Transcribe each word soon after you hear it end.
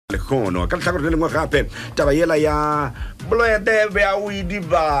lekgono ka tlhako le lengwe gape taba yela ya bolwetši bja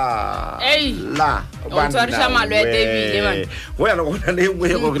Idibala o tshwarisha malwetši ebile man go yana go na le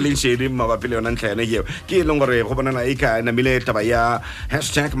nngwe go le nshedi mabapi le yona ntlha yane eo ke e leng gore go bonala e ka namile taba ya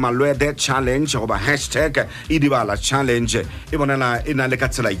 #malwetši challenge goba #Idibala challenge e bonala e na le ka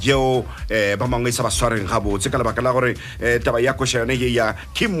tsela yeo ba mangwe e sa ba swareng gabotse ka lebaka la gore taba ya koša yone ye ya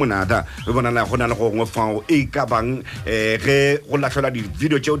Kim Monada e bonala go na le gongwe fao e ka bang ge go latlhelwa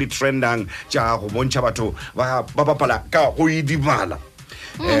di-video tšeo di trendang tša go bontšha batho ba bapala ka go Idibala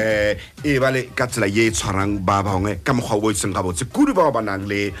e ba le ka tsela ye e tshwarang ba bangwe ka mokgwa o itseng gabotse kudu bao ba nang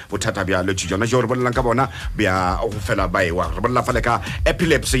le bothata bja lwetši jona jo re bolelang ka bona bja go fela ba ewa re bolela fale ka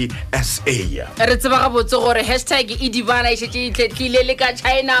Epilepsy SA re tseba gabotse gore #Idibala e šetše itletlile le ka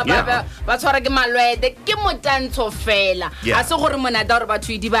China ba tshwara ke malwete ke motantsho fela a se gore monata gore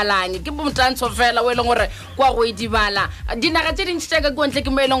batho Idibalane ke motantsho fela o e leng gore kwa go Idibala dinaga tše dintši tša ka kontle ke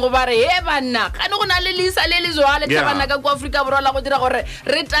mo e leng go ba re he banna gane go na le lisa le le jwale tla banna ka kwa Afrika Borwa la go dira gore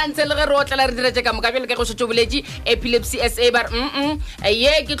re tantse le ge re otlela re diretse ka moka bjale ke go šetše boletše Epilepsy SA ba re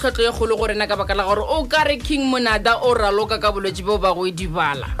ye ke tlhotlo ye kgolo gore na ka baka la gore o ka re King Monada o raloka ka bolwetši bo ba go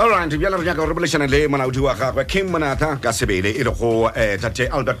Idibala alright bjale re nyaka gore bolešana le molaodi wa gagwe King Monada ka sebele e le go tate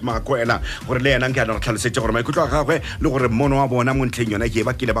Albert Makwela gore le yena nke ana re tlhalosetse gore maikutlo a gagwe le gore mmono wa bona mo ntlheng yona ke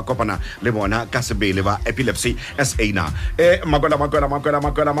ba kile ba kopana le bona ka sebele ba Epilepsy SA na Makwela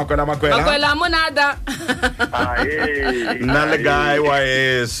Monada nna le guy wa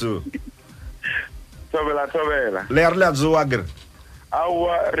yesu tobela le re la tsoa gre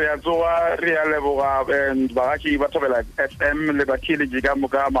awa re a tsoa re a leboga ba ga ba tobela FM le ba kile diga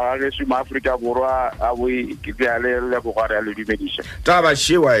moka magage su Afrika Borwa a bo ke ya le leboga re a le dumedisha taba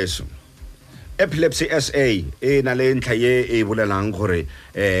shiwa yesu Epilepsy SA e na le ntlha ye e bolelang gore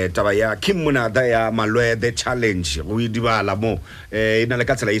taba ya Kim Monada ya malwetši challenge go Idibala mo e na le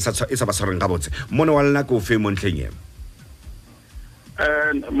ka tsela e sa ba tshwareng gabotse mone wa lena ko fe mo ntlheng ye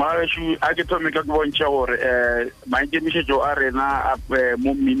maeshu a ke thome ka bontšha gore maikemišetšo a rena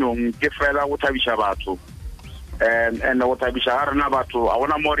mo mminong ke fela go thabiša batho and go thabiša ga rena batho a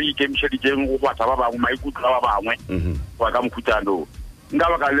gona mo re ikemišeditšeng go batha ba bangwe maikutlo a ba bangwe go ka mokhutano nka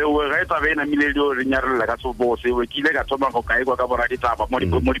baka leo ga e tabe e namile dio re nyarelela ka sobose we ke ile ka thoma go kaekwa ka bora ditaba mo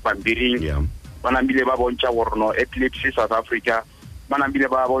dipampiring ba namile ba bontšha gore no Epilepsy South Africa ba namile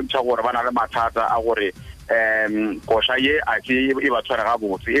ba bontšha gore ba na le mathata a gore koša ye a ke e ba tshwara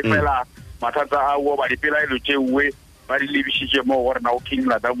gabotse e fela mathata a wo ba dipelaelo tšeuwe ba di lebišitše mo gore na o King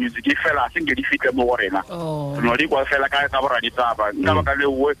Monada music e fela a senke di fitle mo gorena no di kwa fela ka bora ditaba nka baka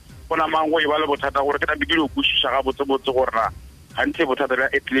leo go na mangwe e ba le bothata gore ke nambe ke le kwešiša gabotse gore na hantse bothata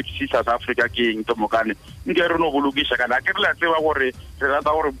bja Epilepsy South Africa ke eng tomokane nke re no bolokiša kana ke re la tseba gore re rata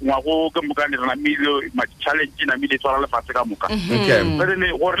gore ngwago ke mokane re namile challenge namile tswara lefatshe ka moka gore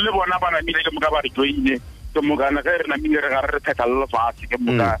le bona ba namile ke moka ba re joine ke mokana ge re namile re ga re pheta le lefatshe ke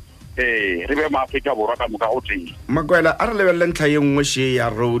moka re be maAfrika Borwa ka moka o teng Makwela a re lebelele ntlha ye nngwe she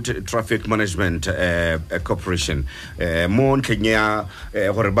ya Road Traffic Management Corporation mo ntlheng ya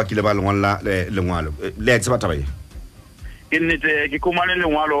gore ba kile ba lengwalo le a tseba taba ye ke kumane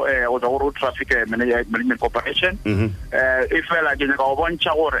lengwalo go tswa go Road Traffic Management Corporation e fela ke nyaka go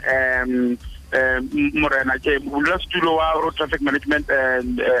bontšha gore morena ke modulasetulo wa Road Traffic Management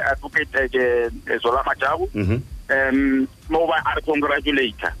advocate Zola Majabu mo ba a re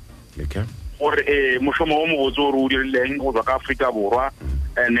congratulator gore mošomo o mobotse o re o dirileng go tswa ka Afrika Borwa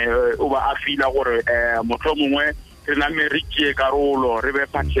and o ba a fila gore mohlomongwe re name re tšee karolo re be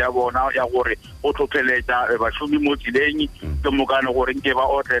phatsi ya bona ya gore o tlhopheletša bašomi mo tseleng ke mokane gore nke ba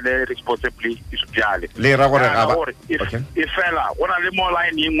otlele responsibly bjale le ra gore e fela go na le mo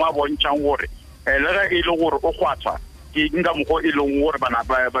line engwe a bontšhang gore le ge e le gore o kgwatha ke nka mokgwa e leng gore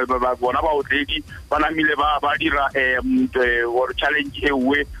bona baotledi ba namile ba dira gore challenge e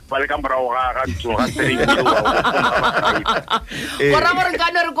nngwe ba le ka morago ga ntho ga steering gora gore ka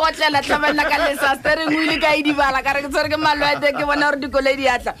no re go otlela tlhabelela ka lesa steering wheel ka Idibala ka re ke tsere ke malwete ke bona gore dikoloi di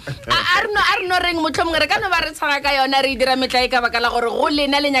atla a re no reng motlhomongwe re ka no ba re tshwara ka yona re dira metlae ka baka la gore go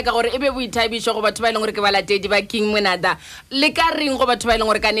lena le nyaka gore e be boithabišo go batho ba e leng gore ke balatedi ba King Monada le ka reng go batho ba e leng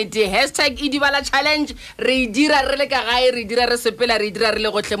gore ka nete #Idibala challenge re dira re le ka gae re dira re sepela re dira re le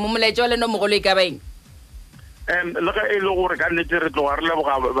gotlhe mo molaetša wa leno mogolo e ka baeng le ga e le gore ka nnete re tloga re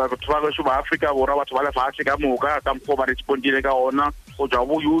leboga batho ba beso ba Afrika Borwa batho ba lefatshe ka moka ka mokgwa ba respondile ka ona go tswa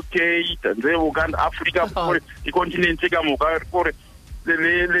bo UK tanzania ka Afrika dikontinente ka moka gore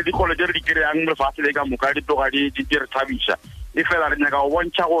le dikgole tse re di kry-ang lefatshe le ka moka di tloga di re thabiša e fela re nyaka go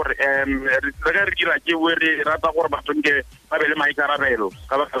bontšha gore re ge re dira tšeo re rata gore batho nke ba be le maikarabelo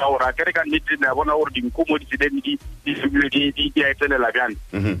ka baka la gore a kere ka nnete na bona gore dinko mo ditseleng di a etelela bjane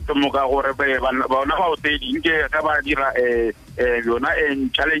ke moka gore bona baotedi nke ka ba dira yona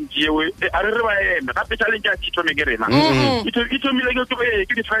challenge eo a re ba eme gape challenge a se ithome ke rena e thomile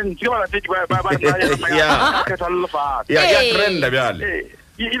ke di-friends ke balatedi ba kgetha le lefatshe ya trenda bjale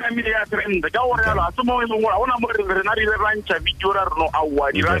ile ya trend ka gore yalo a tsomo mo ona mo re na ile rancha video ra reno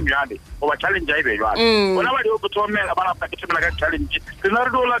awa di rang yale o ba challenge a ibe jwale bona ba di go tsomela ba la pa ke tsomela ka challenge re na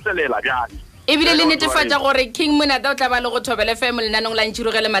re do la tselela bjale e bile le netefatsa gore King Monata o tla ba le go thobele family nanong la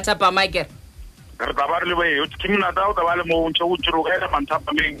ntshirogele mathapa a makere re tla ba re le boe King Monata o tla ba le mo ntshirogele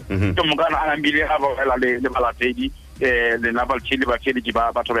mathapa meng ke mo kana a mbile ga ba hela le balatedi le naval chili ba fedi ba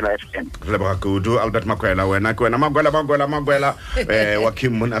thobela FM le ba kudu Albert Makwela wena ke wena magwela wa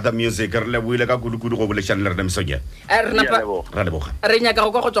King Monata music re le buile ka kudu go boleshana le re msoge re leboga re nyaka go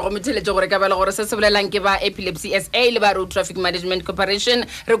go tswa go metheletse gore ka bela gore se se bolelang ke ba Epilepsy SA le ba Road Traffic Management Corporation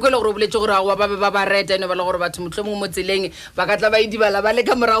re kwele gore boletse gore wa ba reta ene ba le gore batho motlhomo mo tseleng ba ka tla ba idibala ba le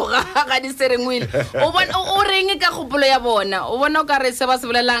ka morago ga di steering wheel o bona o reng ka gopolo ya bona o bona o ka re se ba se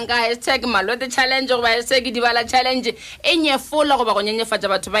bolelang ka #malwethe challenge go ba #idibala challenge nyefola go ba go nyenyefatsa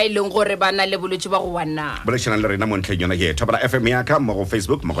batho ba ileng gore ba na le bolwetši ba go wana boleshana le rena mo ntlheng yona ye thobela FM ya ka mo go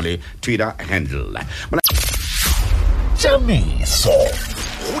Facebook mo go le Twitter handle Jamiso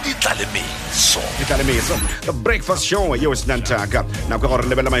Ditlalemeso the breakfast show yo snantaka na go gore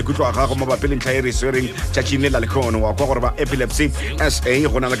lebela maikutlo a gago mo ba pele ntlha e re swering tšatšing le la lekgono wa go gore ba Epilepsy SA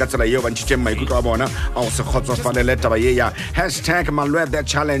gona le ka tsela yeo ba ntšhitšeng maikutlo a bona a se kgotsofalele taba ye ya #malwethe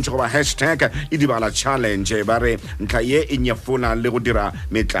challenge go ba #idibala challenge ba re ntlha ye e nyefola le go dira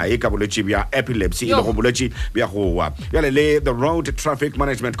metlae ka bolwetši bja epilepsy le go bolwetši bja go wa yale le the Road Traffic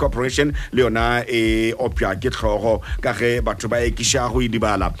Management Corporation le yona e opya ke hlogo ka ge batho ba ekiša go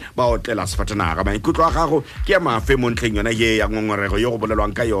idibala ba otlela sefatanaga maikutlo a gago ke mafe mo ntlheng yona ye ya ngongorego yo go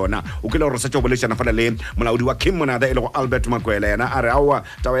bolelwang ka yona o kile gore se tšo bolešana fela le molaodi wa King Monata e le go Albert Makwela yena a re aowa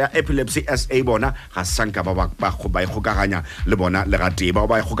taba ya Epilepsy SA bona ga sanka ba e gokaganya le bona le gatee ba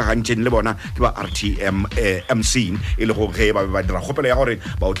e gokagantšeng le bona ke ba RTM MC e le go ge ba dira kgopelo ya gore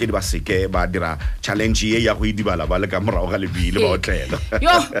baotledi ba seke ba dira challenge ye ya go idibala ba le ka morago ga lebile ba otlela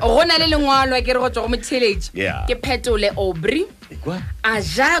yo go na le lengwalo ke re go tswa go motheletši ke Phetole Aubrey a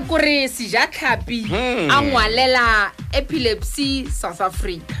ja gore se ja tlhapi a ngwalela Epilepsy South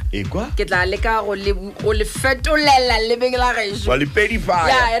Africa ke tla leka go le fetolela le bengela geso wa le pedify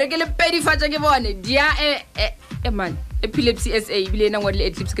ya re ke le pedify ke bone dia man Epilepsy SA bile na ngwa le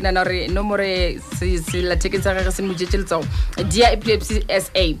eclipse ke nana re nomore se la teketsa gage se mojetsheletsao dia Epilepsy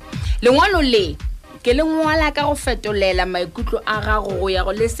SA lengwalo le ke le ngwala ka go fetolela maikutlo a gago go ya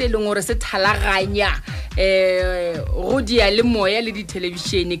go le se leng gore se thalaganya go dia le moya le di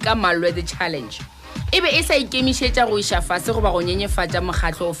television ka malwethe challenge ebe e sa ikemišetša go iša fase go ba go nyenyefatša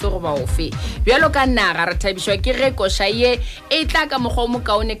mokgahlo ofe go ba ofe bjalo ka naga re thabišwa ke ge koša ye e tla ka mokgwa o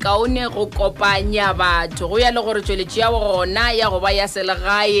mokaone go kopanya batho go ya le gore tšweletši ya gona ya go ba ya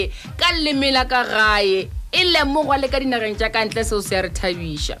selegae ka lemela ka gae e lemogwa le ka dinageng tša kantle seo se ya re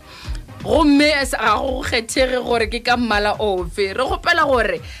thabiša gomme ga go kgethege gore ke ka mmala ofe re gopela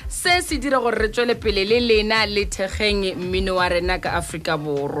gore se se dira gore re tswele pele le lena le thegeng mmino wa rena ka Afrika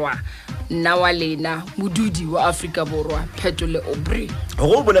Borwa nna wa lena modudi wa Afrika Borwa Phetole Aubrey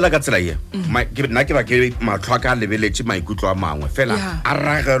go bolela ka tsela ye nna ke ba ke matlhwa ka lebeletše maikutlo a mangwe fela a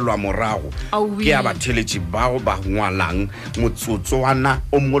ragelwa morago ke a batheletši bao ba ngwalang motsotso wana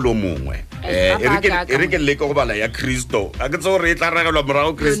o mongwe le mongwe e re ke leka go bala ya Kristo a ke tse gore e tla ragelwa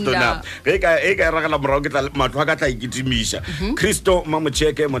morago Kristo na e ka ragela morago ke matlhwa ka tla ikitimiša Kristo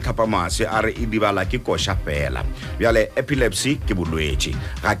mamotšheke motlhapamase a re idibala ke koša fela bjale epilepsy ke bolwetši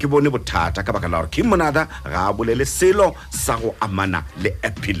ga ke bone bothata ka baka la gore King Monata ga a bolele selo sa go amana le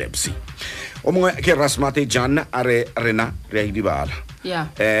epilepsy o mongwe ke Rasmate Jan a re rena re a idibala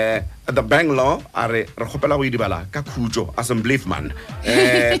the Bangalore a re kgopela go idibala ka khutšo as Bliffman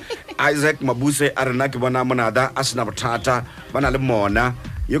Isaac Mabuse a rena ke bona Monata a sena bothata ba na le mona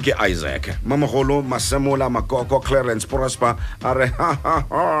yo ke Isaac Mamogolo Masemola Makoko Clarence Prosper are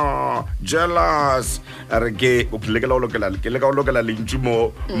jealous are ke o ke lekela o lokela lentšu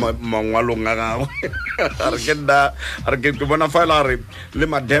mo mangwalong a gago are ke bona file are le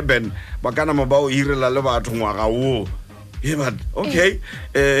Madeben ba kana mo ba o hirela le batho ngwaga wo but okay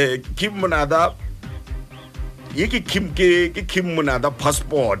King Monata ye ke King Monata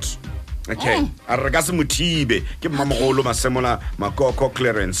passport okay a re ka se mothibe ke Mamogolo Masemola Makoko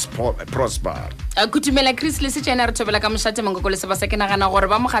Clarence Prosper kutumela Chris le se tsena re thobela ka moshate mangoko le seba se ke nagana gore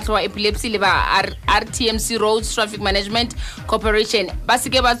ba mokgahlo wa epilepsy le ba RTMC Roads Traffic Management Corporation ba se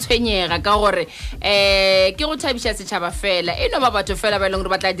ke ba tshwenyega ka gore ke go thabisha setšhaba fela eno ba batho fela ba leng re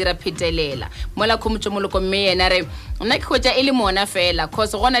batla dira phetelela mola khomotso moloko mme yena re nna ke khotsa ile mona fela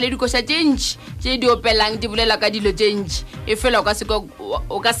cause gona le dikosha tšentši tše di opelang di bolela ka dilo tšentši e fela o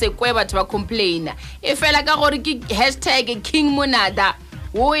ka se kwe batho ba complaina e fela ka gore ke #king monada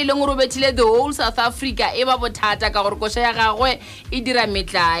wo e leng gore bethile the whole South Africa e ba bothata ka gore kosha ya gagwe e dira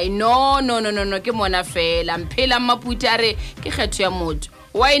metlae no ke mona fela mphela maputi a re ke kgetho ya motho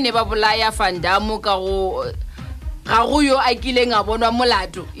wa ene ba bolaya fandamo ka go gago yo a kileng a bonwa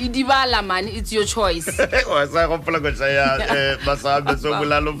molato Idibala man it's your choice wa sa go pula kosha ya basabe so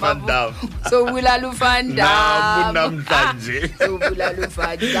bulalo fandamo namhlanje so bulalo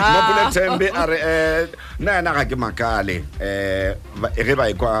fandamo mapula tembe are na ga ke makale re ba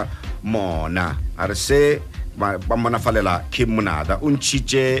ikwa mona are se ba mona falela ke monada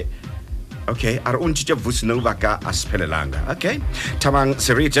untshitse okay are untshitse vusino baka asiphelelanga okay Thabang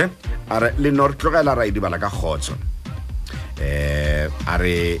Serite are le nortlogela ra Idibala ka khotso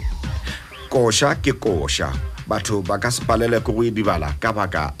are kosha ke kosha batho ba ka sepalele go Idibala ka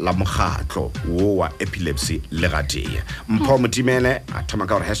baka la Mokgahlo wo wa epilepsy le gatie mpho motimele a thoma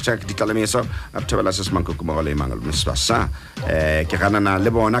ka #ditlalemeso a thobela se semanko go mogale mangalo msasa ke ganana le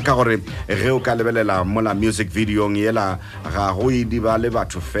bona ka gore ge o ka lebelela mola music video yela ga go Idibala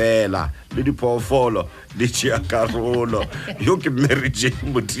batho fela le diphoofolo le tšea karolo yo ke marriage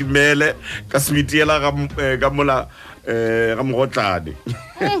motimele ka smitiela ga mola ga mogotlane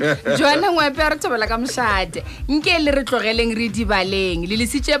Joana ngwepe re thobela ka moshate nke le re tlogeleng re Idibaleng le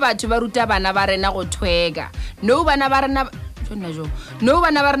lesitse batho ba ruta bana ba rena go thwega no bana ba rena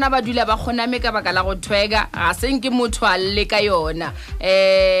ba dula ba kgoname ka baka la go thwega ga senke motho a le ka yona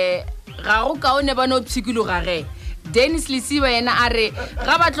ga go kaone ba no psikilo ga ge Dennis Lisiba yena a re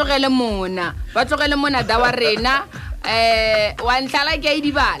ga ba tlogele mona da wa rena wa ntlhala ke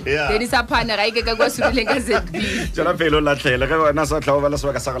Idibala Dennis a phane ga ike ka kwa surileng ka ZB tsela pelo la tlela ka bona sa tlhaoba la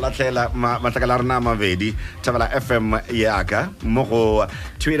sebaka sa la tlela matlakala rena mabedi Thabela FM yaka mo go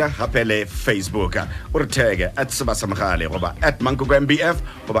Twitter hapele Facebook o re tag @sebasamgale goba @mankoko_mbf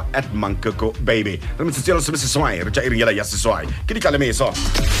goba @mankoko_baby re mtsitselo se se swai re tja iringela ya se swai ke ditlalemeso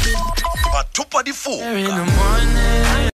batho pa di 4